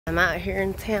I'm out here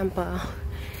in Tampa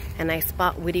and I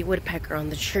spot Woody Wood Pecker on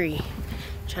the tree.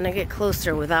 Trying to get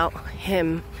closer without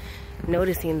him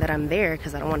noticing that I'm there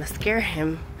because I don't want to scare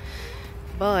him.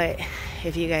 But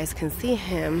if you guys can see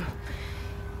him,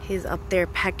 he's up there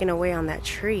pecking away on that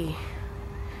tree.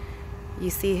 You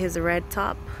see his red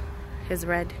top? His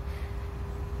red,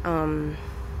 the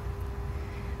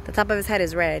top of his head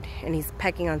is red and he's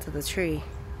pecking onto the tree.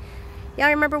 Y'all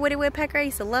remember Woody Wood Pecker? I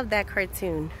used to love that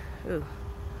cartoon. Ooh.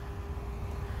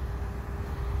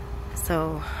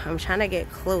 So I'm trying to get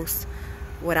close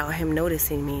without him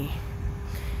noticing me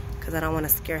because I don't want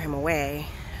to scare him away.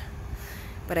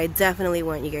 But I definitely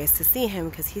want you guys to see him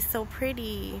because he's so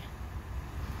pretty.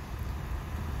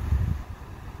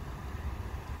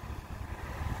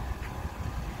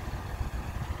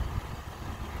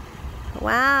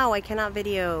 Wow, I cannot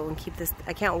video and keep this.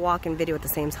 I can't walk and video at the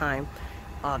same time,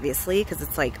 obviously, because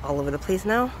it's like all over the place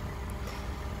now.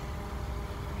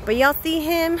 But y'all see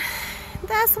him?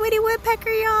 That's Woody Wood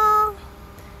Pecker, y'all.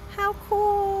 How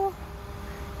cool.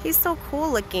 He's so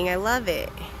cool looking. I love it.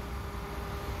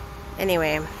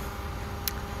 Anyway,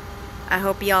 I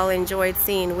hope y'all enjoyed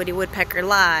seeing Woody Wood Pecker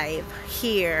live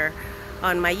here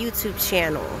on my YouTube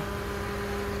channel.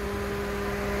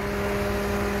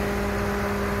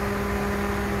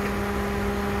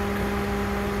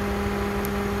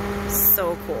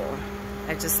 So cool.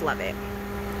 I just love it.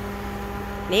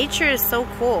 Nature is so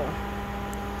cool.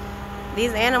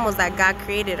 These animals that God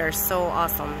created are so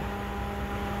awesome.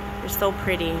 They're so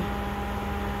pretty.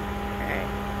 Alright.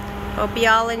 Hope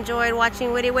y'all enjoyed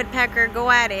watching Woody Wood Pecker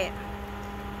go at it.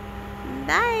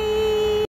 Bye.